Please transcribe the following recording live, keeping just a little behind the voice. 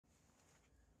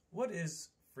What is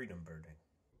freedom birding?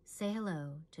 Say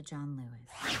hello to John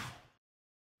Lewis.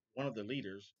 One of the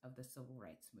leaders of the civil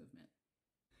rights movement.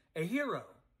 A hero.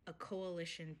 A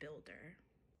coalition builder.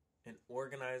 An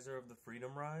organizer of the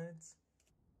freedom rides?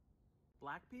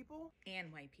 Black people?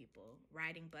 And white people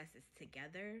riding buses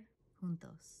together.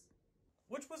 Juntos.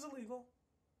 Which was illegal?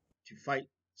 to fight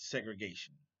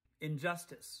segregation.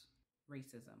 Injustice.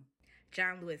 Racism.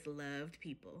 John Lewis loved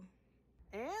people.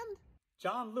 And?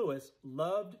 John Lewis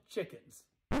loved chickens.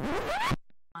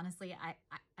 Honestly,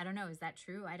 I don't know. Is that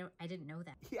true? I didn't know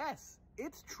that. Yes,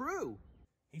 it's true.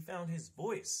 He found his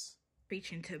voice.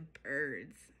 Preaching to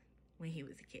birds when he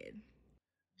was a kid.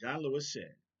 John Lewis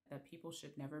said that people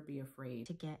should never be afraid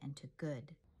to get into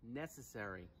good.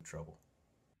 Necessary. Trouble.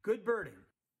 Good birding.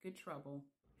 Good trouble.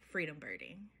 Freedom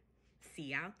birding. See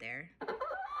you out there.